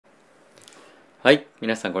はい。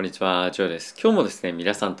皆さん、こんにちは。ジョーです。今日もですね、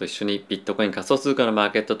皆さんと一緒にビットコイン仮想通貨のマ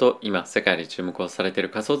ーケットと今、世界で注目をされている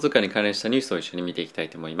仮想通貨に関連したニュースを一緒に見ていきたい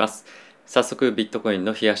と思います。早速、ビットコイン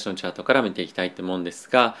の日足のチャートから見ていきたいと思うんです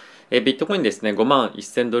が、ビットコインですね、5万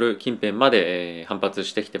1000ドル近辺まで、反発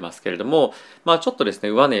してきてますけれども、ちょっとですね、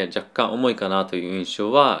上値若干重いかなという印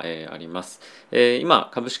象は、あります。今、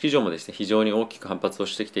株式上もですね、非常に大きく反発を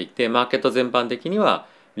してきていて、マーケット全般的には、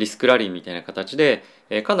リスクラリーみたいな形で、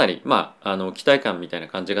かなり、期待感みたいな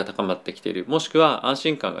感じが高まってきている、もしくは安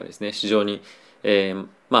心感がですね、市場に、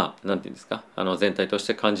なんていうんですか、全体とし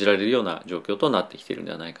て感じられるような状況となってきているん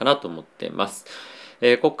ではないかなと思っています。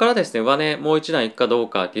ここからですね、上値もう一段いくかどう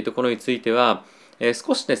かというところについては、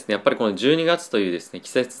少しですね、やっぱりこの12月というですね、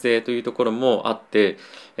季節性というところもあって、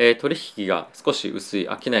取引が少し薄い、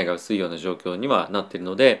商いが薄いような状況にはなっている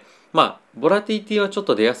ので、ボラティティはちょっ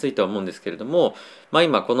と出やすいとは思うんですけれども、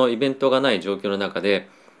今このイベントがない状況の中で、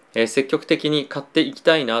積極的に買っていき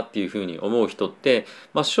たいなっていうふうに思う人って、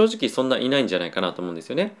正直そんないないんじゃないかなと思うんです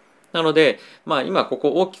よね。なので、今こ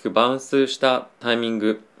こ大きくバウンスしたタイミン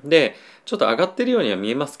グで、ちょっと上がってるようには見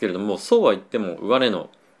えますけれども、そうは言っても上値の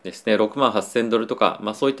ですね、6万8000ドルとか、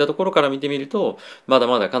そういったところから見てみると、まだ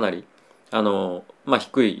まだかなり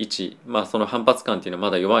低い位置、その反発感っていうのは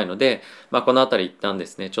まだ弱いので、この辺り一旦で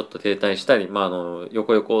すね、ちょっと停滞したり、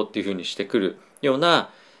横横っていうふうにしてくるような、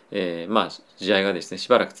試合がですね、し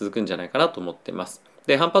ばらく続くんじゃないかなと思ってます。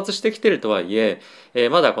で、反発してきてるとはいえ、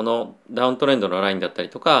まだこのダウントレンドのラインだったり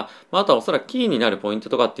とか、あとはおそらくキーになるポイント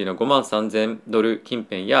とかっていうのは5万3000ドル近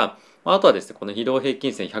辺や、あとはですね、この移動平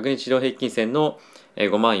均線、100日移動平均線の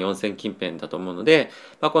5万4000近辺だと思うので、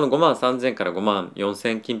この5万3000から5万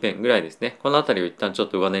4000近辺ぐらいですね、この辺りを一旦ちょっ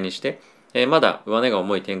と上値にして、まだ上値が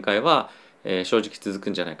重い展開は、正直続く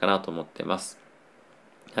んじゃないかなと思ってます。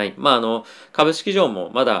はい。株式上も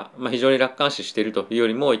まだ、非常に楽観視しているというよ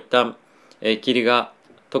りも、一旦、霧が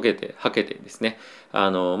溶けて、はけてですね、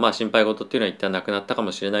心配事っていうのは一旦なくなったか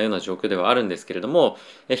もしれないような状況ではあるんですけれども、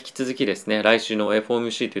引き続きですね、来週の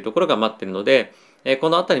FOMC というところが待っているので、こ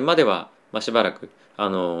のあたりまでは、しばらく、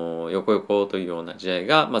横横というような試合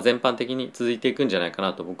が、全般的に続いていくんじゃないか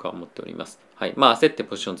なと僕は思っております。はい。焦って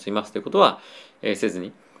ポジションついますということは、せず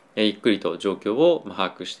に、ゆっくりと状況を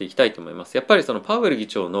把握していきたいと思います。やっぱりそのパウエル議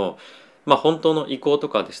長の本当の意向と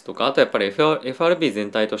かですとか、あとやっぱり FRB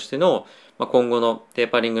全体としての今後のテー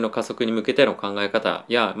パリングの加速に向けての考え方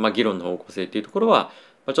や議論の方向性というところは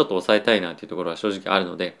ちょっと抑えたいなというところは正直ある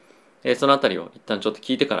ので、そのあたりを一旦ちょっと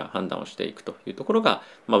聞いてから判断をしていくというところが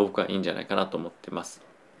僕はいいんじゃないかなと思ってます。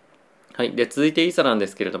はい。で、続いてイーサなんで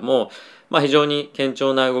すけれども、非常に堅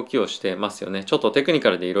調な動きをしてますよね。ちょっとテクニカ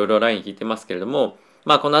ルでいろいろライン引いてますけれども、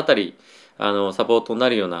このあたり、サポートにな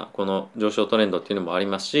るようなこの上昇トレンドっていうのもあり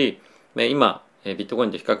ますし、今、ビットコイ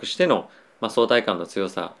ンと比較しての、相対感の強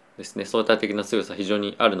さですね、相対的な強さ非常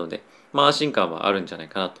にあるので、安心感はあるんじゃない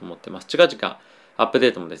かなと思ってます。近々アップデ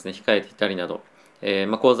ートもですね、控えていたりなど、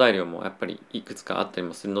好材料もやっぱりいくつかあったり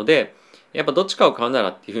もするので、やっぱどっちかを買うなら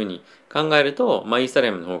っていうふうに考えると、イーサリ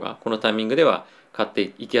アムの方がこのタイミングでは買っ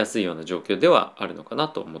ていきやすいような状況ではあるのかな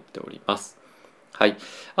と思っております。はい。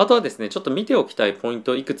あとはですね、ちょっと見ておきたいポイン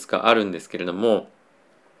トいくつかあるんですけれども、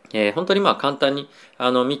本当に簡単に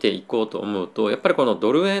見ていこうと思うと、やっぱりこの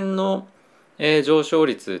ドル円の、上昇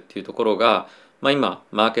率っていうところが、今、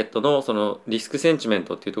マーケットのそのリスクセンチメン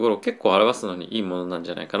トっていうところを結構表すのにいいものなん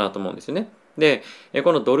じゃないかなと思うんですよね。で、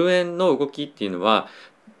このドル円の動きっていうのは、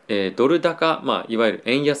ドル高、いわゆる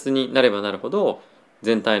円安になればなるほど、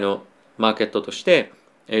全体のマーケットとして、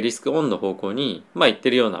リスクオンの方向に、いって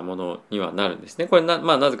るようなものにはなるんですね。これな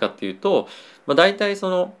ぜかっていうと、大体そ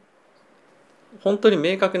の、本当に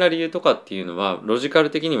明確な理由とかっていうのはロジカル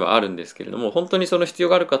的にはあるんですけれども、本当にその必要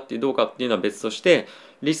があるかっていうどうかっていうのは別として、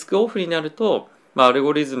リスクオフになると、アル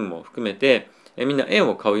ゴリズムも含めて、みんな円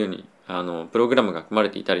を買うようにプログラムが組まれ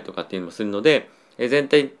ていたりとかっていうのもするので、全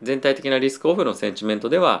体的なリスクオフのセンチメント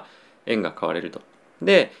では円が買われると。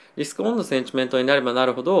で、リスクオンのセンチメントになればな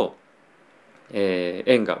るほど、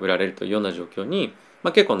円が売られるというような状況に、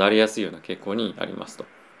結構なりやすいような傾向にありますと。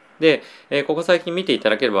で、ここ最近見てい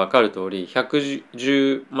ただければ分かる通り、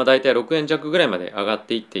110、大体6円弱ぐらいまで上がっ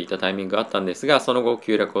ていっていたタイミングがあったんですが、その後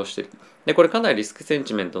急落をしている。で、これかなりリスクセン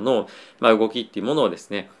チメントの、動きっていうものをで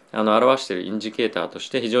すね、表しているインジケーターとし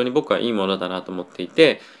て非常に僕はいいものだなと思ってい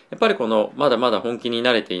て、やっぱりこのまだまだ本気に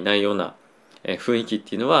慣れていないような雰囲気っ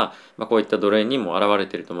ていうのは、こういったドル円にも現れ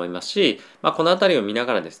ていると思いますし、このあたりを見な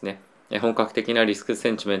がらですね、本格的なリスク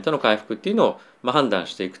センチメントの回復っていうのを判断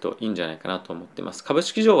していくといいんじゃないかなと思っています。株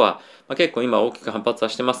式上は結構今大きく反発は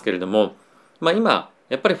してますけれども、今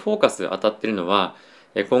やっぱりフォーカス当たってるのは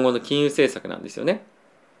今後の金融政策なんですよね。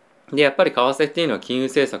で、やっぱり為替っていうのは金融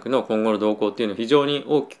政策の今後の動向っていうのを非常に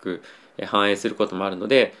大きく反映することもあるの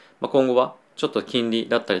で、今後はちょっと金利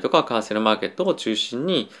だったりとか為替のマーケットを中心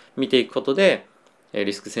に見ていくことで、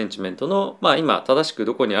リスクセンチメントの、今正しく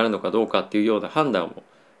どこにあるのかどうかっていうような判断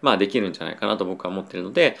もできるんじゃないかなと僕は思っている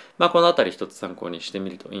ので、このあたり一つ参考にしてみ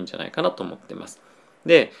るといいんじゃないかなと思っています。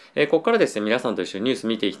で、ここからですね、皆さんと一緒にニュース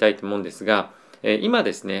見ていきたいと思うんですが、今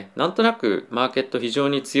ですね、なんとなくマーケット非常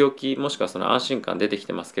に強気、もしくはその安心感出てき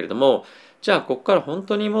てますけれども、じゃあここから本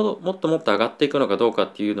当にもっともっと上がっていくのかどうか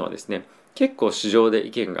っていうのはですね、結構市場で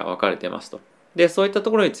意見が分かれてますと。で、そういったと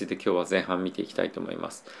ころについて今日は前半見ていきたいと思いま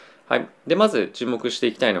す。はい。で、まず注目して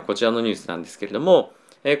いきたいのはこちらのニュースなんですけれども、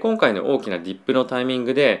今回の大きなディップのタイミン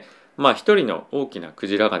グで、一人の大きなク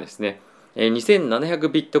ジラがですね、2700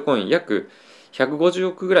ビットコイン約150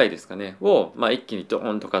億ぐらいですかね、を、一気にド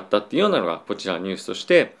ーンと買ったっていうようなのがこちらニュースとし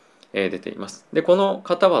て、出ています。で、この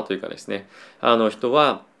方はというかですね、人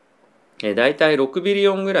は、大体6ビリ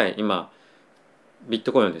オンぐらい今、ビッ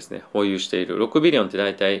トコインをですね、保有している。6ビリオンって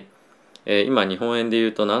大体、今日本円でい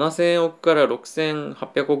うと7000億から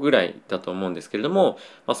6800億ぐらいだと思うんですけれども、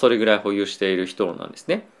それぐらい保有している人なんです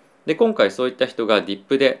ね。で、今回そういった人がディッ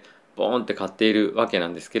プでボーンって買っているわけな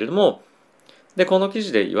んですけれども、で、この記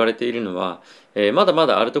事で言われているのは、まだま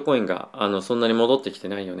だアルトコインがそんなに戻ってきて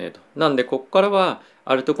ないよねと。なんで、ここからは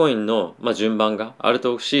アルトコインの、順番が、アル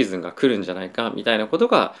トシーズンが来るんじゃないかみたいなこと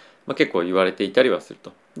が、結構言われていたりはする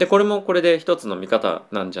と。で、これもこれで一つの見方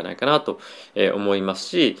なんじゃないかなと思います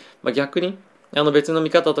し、逆に別の見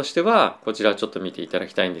方としては、こちらちょっと見ていただ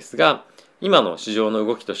きたいんですが、今の市場の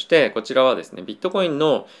動きとして、こちらはですね、ビットコイン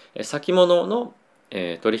の先物の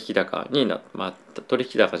取引高に取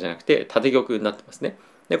引高じゃなくて縦玉になってますね。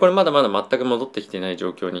で、これまだまだ全く戻ってきていない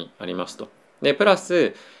状況にありますと。で、プラ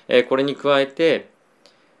ス、これに加えて、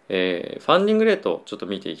ファンディングレートをちょっと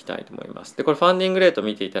見ていきたいと思います。で、これファンディングレートを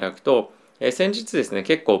見ていただくと、先日ですね、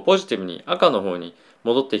結構ポジティブに赤の方に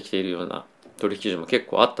戻ってきているような取引所も結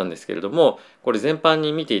構あったんですけれども、これ全般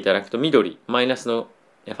に見ていただくと緑、マイナスの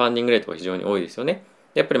ファンディングレートが非常に多いですよね。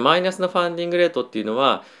やっぱりマイナスのファンディングレートっていうの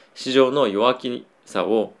は市場の弱気さ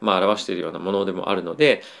を表しているようなものでもあるの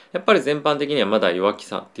で、やっぱり全般的にはまだ弱気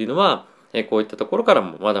さっていうのはこういったところから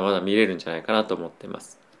もまだまだ見れるんじゃないかなと思っていま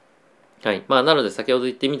す。はい。なので先ほど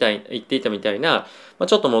言っていたみたいな、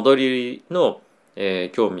ちょっと戻りの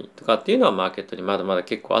興味とかっていうのはマーケットにまだまだ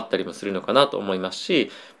結構あったりもするのかなと思います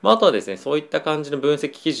し、あとはですね、そういった感じの分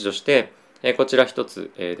析記事として、こちら一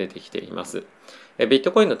つ出てきています。ビッ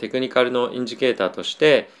トコインのテクニカルのインジケーターとし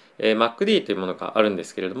て、MACD というものがあるんで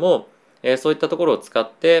すけれども、そういったところを使っ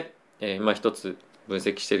て、一つ分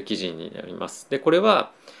析している記事になります。で、これ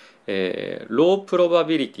は、ロープロバ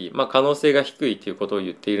ビリティ、可能性が低いということを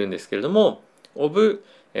言っているんですけれども、オブ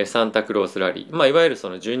サンタクロースラリー、いわゆるそ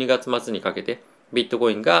の12月末にかけてビット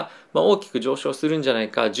コインが大きく上昇するんじゃない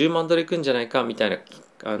か、10万ドルいくんじゃないかみたいな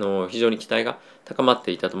非常に期待が高まっ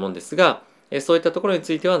ていたと思うんですが、そういったところに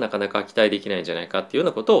ついてはなかなか期待できないんじゃないかっていうよ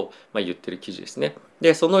うなことを言ってる記事ですね。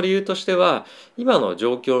で、その理由としては、今の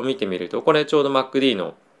状況を見てみると、これちょうど MACD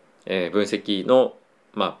の分析の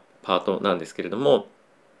パートなんですけれども、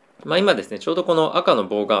今ですね、ちょうどこの赤の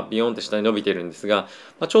棒がビヨンって下に伸びてるんですが、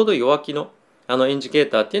ちょうど弱気のインジケ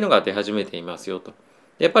ーターっていうのが出始めていますよと。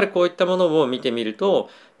やっぱりこういったものを見てみると、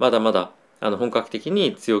まだまだ本格的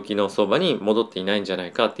に強気の相場に戻っていないんじゃな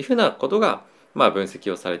いかっていうふうなことが、分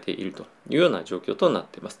析をされているというような状況となっ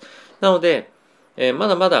ています。なので、ま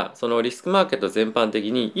だまだそのリスクマーケット全般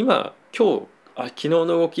的に今日昨日の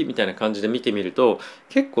動きみたいな感じで見てみると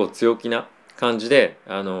結構強気な感じで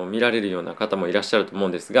見られるような方もいらっしゃると思う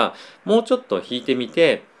んですが、もうちょっと引いてみ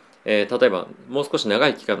て、例えばもう少し長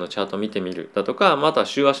い期間のチャートを見てみるだとか、または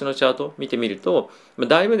週足のチャートを見てみると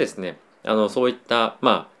だいぶですねそういった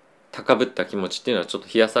高ぶった気持ちっていうのはちょっと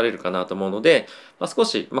冷やされるかなと思うので、少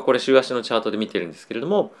し、これ週足のチャートで見てるんですけれど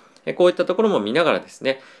も、こういったところも見ながらです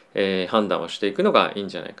ね、判断をしていくのがいいん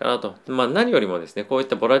じゃないかなと。何よりもですね、こういっ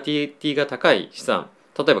たボラティリティが高い資産、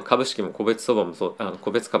例えば株式も個別株もそ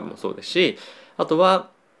うですし、あとは、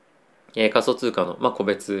仮想通貨の、個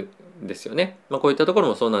別ですよね。こういったところ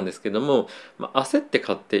もそうなんですけども、焦って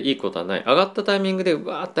買っていいことはない。上がったタイミングで、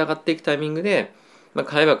わーって上がっていくタイミングで、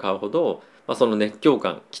買えば買うほど、その熱狂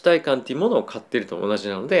感、期待感っていうものを買っていると同じ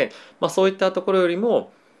なので、そういったところより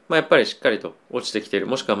も、やっぱりしっかりと落ちてきている、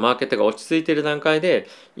もしくはマーケットが落ち着いている段階で、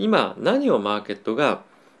今何をマーケットが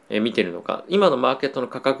見ているのか、今のマーケットの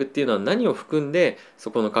価格っていうのは何を含んで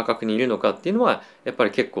そこの価格にいるのかっていうのは、やっぱ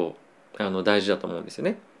り結構大事だと思うんですよ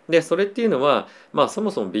ね。で、それっていうのは、そ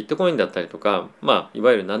もそもビットコインだったりとか、い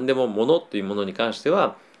わゆる何でも物っていうものに関して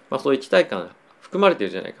は、そういう期待感含まれてい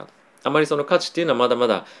るじゃないかと。あまりその価値っていうのはまだま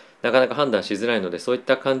だなかなか判断しづらいので、そういっ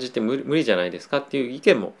た感じって無理じゃないですかっていう意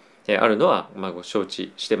見もあるのはご承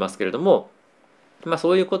知してますけれども、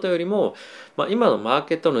そういうことよりも、今のマー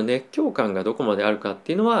ケットの熱狂感がどこまであるかっ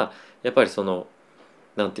ていうのはやっぱり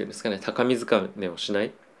なんていうんですかね、高み塚根をしな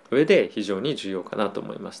い上で非常に重要かなと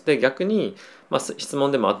思います。で、逆に、質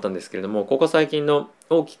問でもあったんですけれども、ここ最近の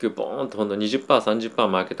大きくボーンとほんと 20%、30%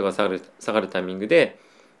 マーケットが下がるタイミングで、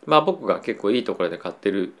僕が結構いいところで買っ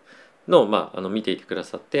てるのを、見ていてくだ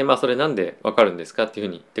さって、それなんでわかるんですかっていうふ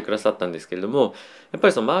うに言ってくださったんですけれども、やっぱ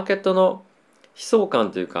りそのマーケットの悲壮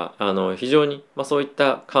感というか、非常に、そういっ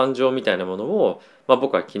た感情みたいなものを、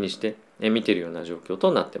僕は気にして見ているような状況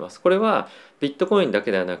となってます。これはビットコインだ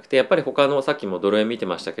けではなくて、やっぱり他の、さっきもドル円見て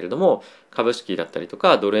ましたけれども、株式だったりと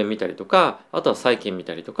かドル円見たりとか、あとは債券見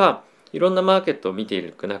たりとか、いろんなマーケットを見てい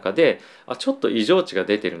く中で、ちょっと異常値が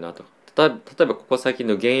出てるなと。例えばここ最近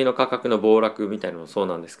の原油の価格の暴落みたいなのもそう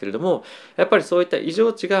なんですけれども、やっぱりそういった異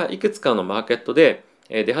常値がいくつかのマーケットで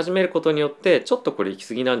出始めることによって、ちょっとこれ行き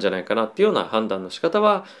過ぎなんじゃないかなっていうような判断の仕方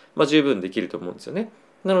は、十分できると思うんですよね。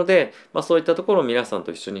なので、そういったところを皆さん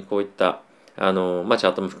と一緒にこういったチャ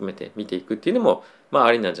ートも含めて見ていくっていうのも、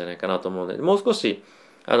ありなんじゃないかなと思うので、もう少し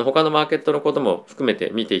他のマーケットのことも含め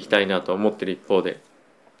て見ていきたいなと思っている一方で、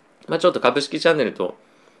ちょっと株式チャンネルと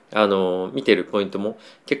見てるポイントも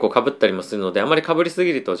結構被ったりもするので、あまり被りす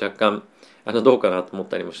ぎると若干どうかなと思っ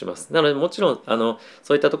たりもします。なのでもちろん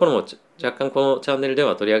そういったところも若干このチャンネルで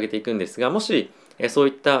は取り上げていくんですが、もしそう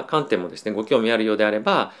いった観点もですねご興味あるようであれ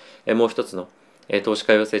ば、もう一つの投資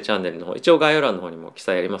家養成チャンネルの方、一応概要欄の方にも記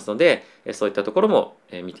載ありますので、そういったところも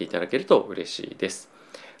見ていただけると嬉しいです。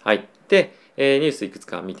はい。で、ニュースいくつ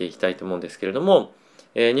か見ていきたいと思うんですけれども、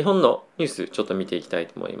日本のニュースちょっと見ていきたい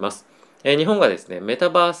と思います。日本がですね、メタ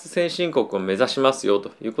バース先進国を目指しますよ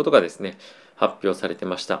ということがですね、発表されて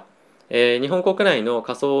ました。日本国内の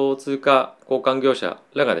仮想通貨交換業者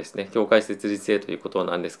らがですね、協会設立へということ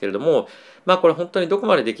なんですけれども、これ本当にどこ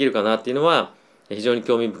までできるかなっていうのは、非常に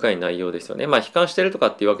興味深い内容ですよね。悲観してるとか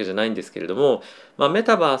っていうわけじゃないんですけれども、メ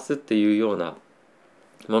タバースっていうような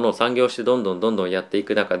ものを産業してどんどんやってい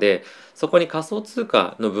く中で、そこに仮想通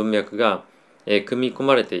貨の文脈が組み込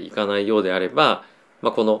まれていかないようであれば、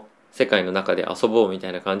この世界の中で遊ぼうみた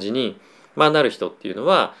いな感じに、なる人っていうの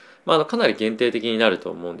は、かなり限定的になる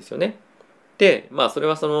と思うんですよね。で、それ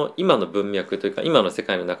はその今の文脈というか今の世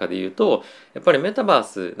界の中で言うと、やっぱりメタバー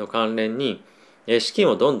スの関連に資金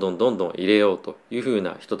をどんどん入れようというふう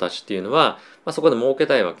な人たちっていうのは、そこで儲け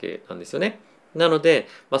たいわけなんですよね。なので、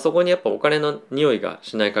そこにやっぱお金の匂いが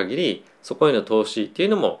しない限り、そこへの投資っていう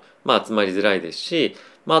のも集まりづらいですし、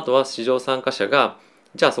あとは市場参加者が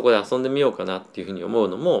じゃあそこで遊んでみようかなっていうふうに思う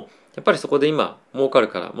のも、やっぱりそこで今儲かる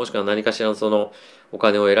から、もしくは何かしらのそのお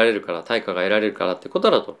金を得られるから、対価が得られるからってこと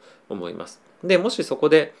だと思います。で、もしそこ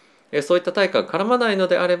でそういった対価が絡まないの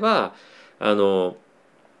であれば、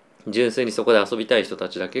純粋にそこで遊びたい人た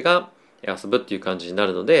ちだけが遊ぶっていう感じにな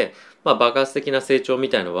るので、爆発的な成長み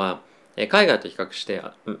たいのは海外と比較して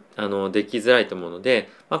できづらいと思うので、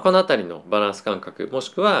このあたりのバランス感覚、もし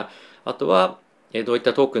くはあとはどういっ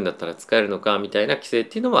たトークンだったら使えるのかみたいな規制っ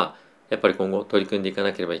ていうのはやっぱり今後取り組んでいか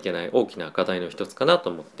なければいけない大きな課題の一つかなと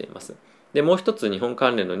思っています。で、もう一つ日本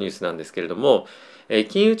関連のニュースなんですけれども、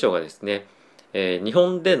金融庁がですね、日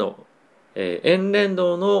本での円連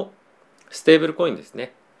動のステーブルコインです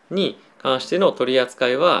ねに関しての取り扱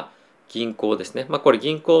いは銀行ですね。これ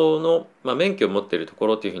銀行の免許を持っているとこ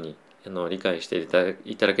ろというふうに理解してい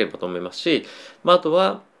ただければと思いますし、あと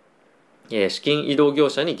は資金移動業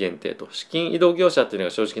者に限定と。資金移動業者っていうの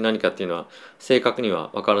が正直何かっていうのは正確には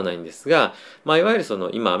わからないんですが、いわゆるそ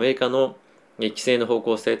の今アメリカの規制の方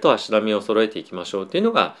向性と足並みを揃えていきましょうっていう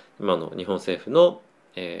のが今の日本政府の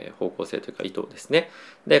方向性というか意図ですね。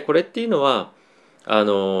で、これっていうのは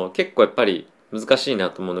結構やっぱり難しい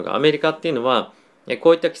なと思うのが、アメリカっていうのは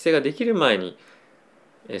こういった規制ができる前に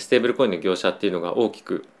ステーブルコインの業者っていうのが大き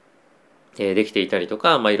くできていたりと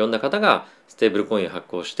か、いろんな方がステーブルコインを発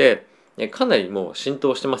行してかなりもう浸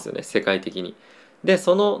透してますよね、世界的に。で、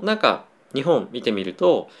その中日本見てみる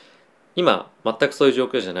と今全くそういう状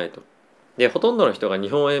況じゃないと。で、ほとんどの人が日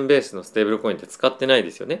本円ベースのステーブルコインって使ってない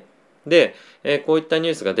ですよね。で、こういったニ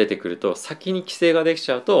ュースが出てくると先に規制ができ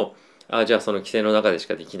ちゃうと、じゃあその規制の中でし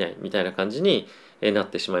かできないみたいな感じになっ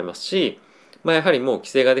てしまいますし、やはりもう規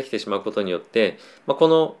制ができてしまうことによって、こ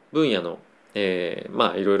の分野の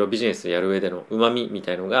いろいろビジネスをやる上でのうまみみ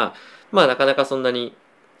たいのがなかなかそんなに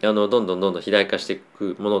どんどん肥大化してい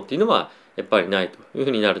くものっていうのはやっぱりないというふ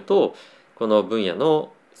うになると、この分野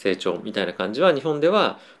の成長みたいな感じは日本で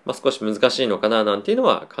は少し難しいのかななんていうの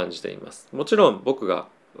は感じています。もちろん僕が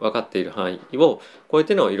分かっている範囲を超え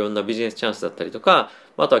てのいろんなビジネスチャンスだったりとか、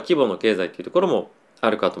あとは規模の経済っていうところもあ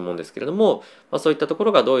るかと思うんですけれども、そういったとこ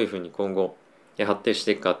ろがどういうふうに今後発展し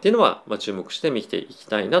ていくかっていうのは、注目して見ていき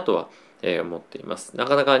たいなとは思っています。な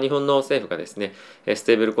かなか日本の政府がですね、ス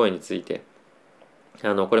テーブルコインについて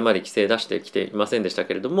これまで規制出してきていませんでした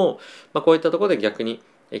けれども、こういったところで逆に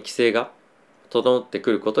規制が整って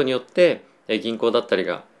くることによって銀行だったり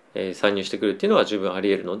が参入してくるっていうのは十分あり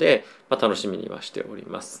得るので、楽しみにはしており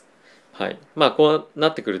ます。はい。こうな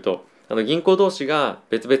ってくると銀行同士が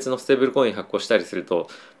別々のステーブルコイン発行したりすると、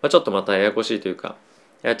ちょっとまたややこしいというか、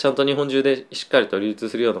ちゃんと日本中でしっかりと流通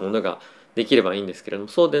するようなものができればいいんですけれども、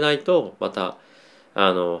そうでないとまた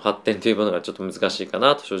発展というものがちょっと難しいか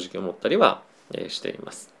なと正直思ったりはしてい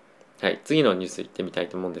ます。はい、次のニュースいってみたい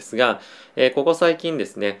と思うんですが、ここ最近で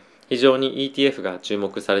すね、非常に ETF が注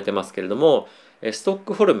目されてますけれども、ストッ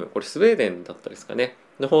クホルム、これスウェーデンだったですかね、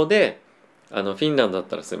の方で、フィンランドだっ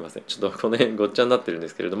たらすみません、ちょっとこの辺ごっちゃになってるんで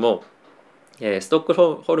すけれども、ストック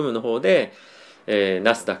ホルムの方で、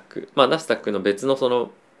ナスダック、ナスダックの別のそ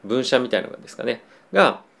の分社みたいなのがですかね、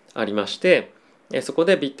がありまして、そこ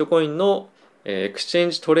でビットコインのエクスチェン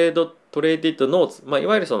ジトレーディッドノーツ、い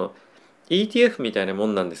わゆるその ETF みたいなも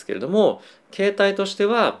んなんですけれども、形態として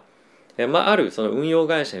は、あるその運用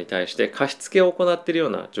会社に対して貸付を行っているよう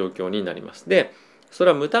な状況になります。で、そ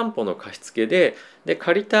れは無担保の貸付で、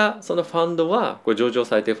借りたそのファンドは、これ上場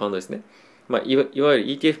されているファンドですね。いわゆる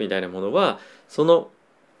ETF みたいなものは、その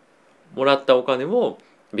もらったお金を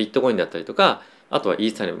ビットコインだったりとか、あとはイ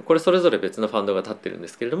ーサリアム、これそれぞれ別のファンドが立ってるんで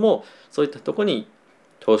すけれども、そういったところに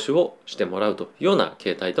投資をしてもらうというような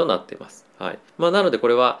形態となっています。はい。なのでこ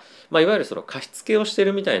れは、いわゆるその貸付をしてい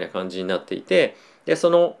るみたいな感じになっていて、で、そ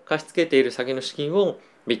の貸し付けている先の資金を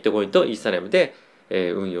ビットコインとイーサリアムで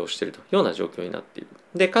運用しているというような状況になっている。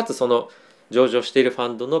で、かつその上場しているファ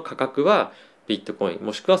ンドの価格はビットコイン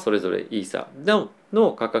もしくはそれぞれイーサ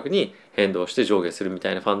の価格に変動して上下するみ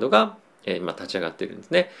たいなファンドが今立ち上がっているんで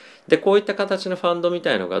すね。で、こういった形のファンドみ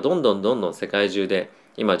たいのがどんどん世界中で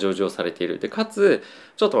今上場されている。で、かつ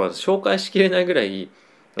ちょっと紹介しきれないぐらい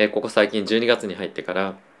ここ最近12月に入ってか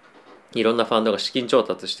らいろんなファンドが資金調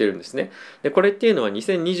達してるんですね。で、これっていうのは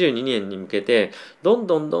2022年に向けてどん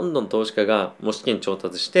どん投資家がもう資金調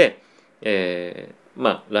達して、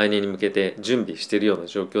来年に向けて準備しているような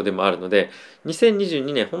状況でもあるので、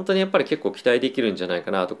2022年本当にやっぱり結構期待できるんじゃない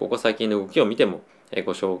かなと、ここ最近の動きを見ても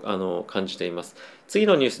感じています。次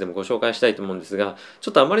のニュースでもご紹介したいと思うんですが、ち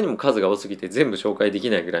ょっとあまりにも数が多すぎて全部紹介でき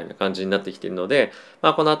ないぐらいな感じになってきているので、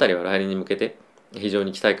このあたりは来年に向けて非常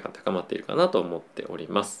に期待感高まっているかなと思っており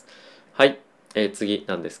ます。はい。次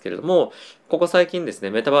なんですけれども、ここ最近ですね、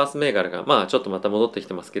メタバース銘柄がちょっとまた戻ってき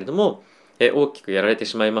てますけれども、大きくやられて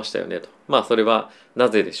しまいましたよねと。それはな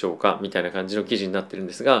ぜでしょうかみたいな感じの記事になってるん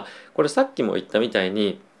ですが、これさっきも言ったみたい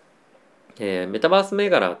に、メタバース銘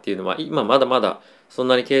柄っていうのは今まだまだそん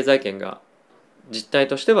なに経済圏が実態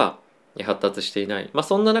としては発達していない。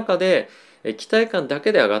そんな中で期待感だ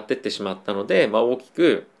けで上がっていってしまったので、大き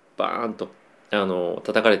くバーンと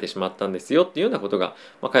叩かれてしまったんですよっていうようなことが、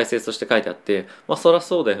解説として書いてあって、そりゃ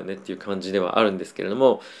そうだよねっていう感じではあるんですけれど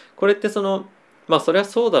も、これってそりゃ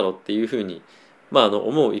そうだろうっていうふうに、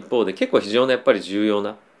思う一方で結構非常にやっぱり重要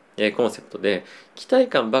なコンセプトで、期待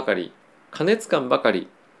感ばかり過熱感ばかり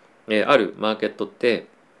あるマーケットって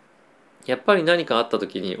やっぱり何かあった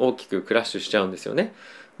時に大きくクラッシュしちゃうんですよね。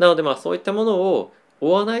なのでそういったものを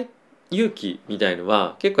追わない勇気みたいの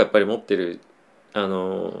は結構やっぱり持ってる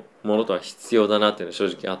ものとは必要だなっていうのは正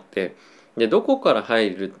直あって、でどこから入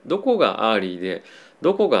る、どこがアーリーで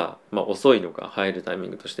どこが遅いのか、入るタイミ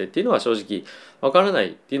ングとしてっていうのは正直わからない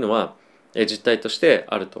っていうのは実態として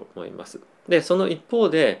あると思います。でその一方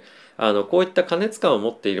でこういった過熱感を持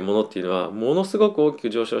っているものっていうのはものすごく大きく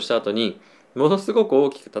上昇した後にものすごく大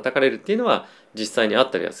きく叩かれるっていうのは実際にあっ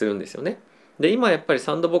たりはするんですよね。で今やっぱり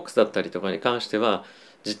サンドボックスだったりとかに関しては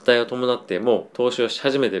実態を伴ってもう投資をし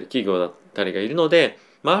始めている企業だったりがいるので、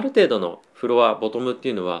ある程度のフロアボトムって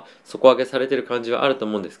いうのは底上げされている感じはあると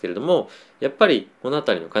思うんですけれども、やっぱりこの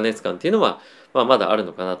辺りの過熱感っていうのは、まだある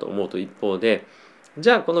のかなと思うと一方で、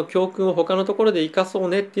じゃあこの教訓を他のところで生かそう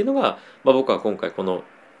ねっていうのが、僕は今回この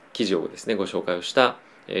記事をですねご紹介をした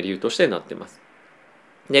理由としてなっています。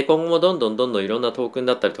で今後もどんどんいろんなトークン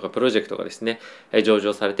だったりとかプロジェクトがですね上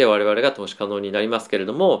場されて我々が投資可能になりますけれ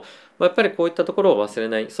ども、やっぱりこういったところを忘れ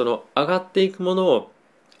ない、その上がっていくものを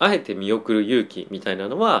あえて見送る勇気みたいな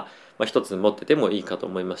のは、一つ持っててもいいかと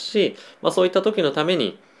思いますし、そういった時のため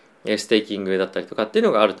にステーキングだったりとかっていう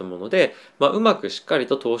のがあると思うので、うまくしっかり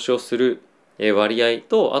と投資をする割合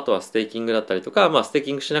と、あとはステーキングだったりとか、ステー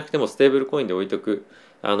キングしなくてもステーブルコインで置いとく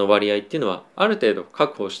割合っていうのはある程度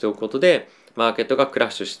確保しておくことで、マーケットがクラ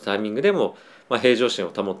ッシュしたタイミングでも平常心を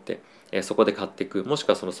保ってそこで買っていく、もしく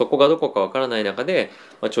はそこがどこかわからない中で、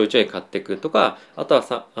ちょいちょい買っていくとか、あとは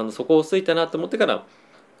そこをついたなと思ってから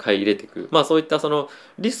買い入れていく、そういった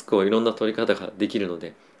リスクをいろんな取り方ができるの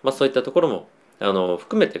で、そういったところも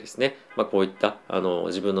含めてですね、こういった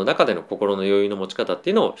自分の中での心の余裕の持ち方って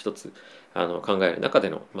いうのを一つ考える中で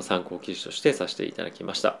の参考記事としてさせていただき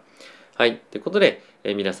ました。はい。ということで、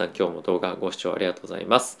皆さん今日も動画ご視聴ありがとうござい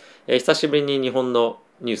ます。久しぶりに日本の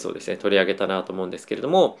ニュースをですね、取り上げたなと思うんですけれど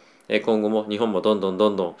も、今後も日本もどんどん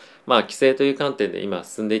規制という観点で今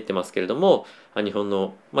進んでいってますけれども、日本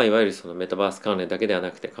の、いわゆるメタバース関連だけでは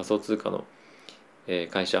なくて仮想通貨の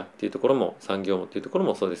会社っていうところも産業もっていうところ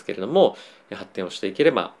もそうですけれども、発展をしていけ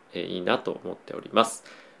ればいいなと思っております。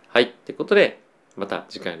はい。ということで、また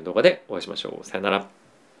次回の動画でお会いしましょう。さよなら。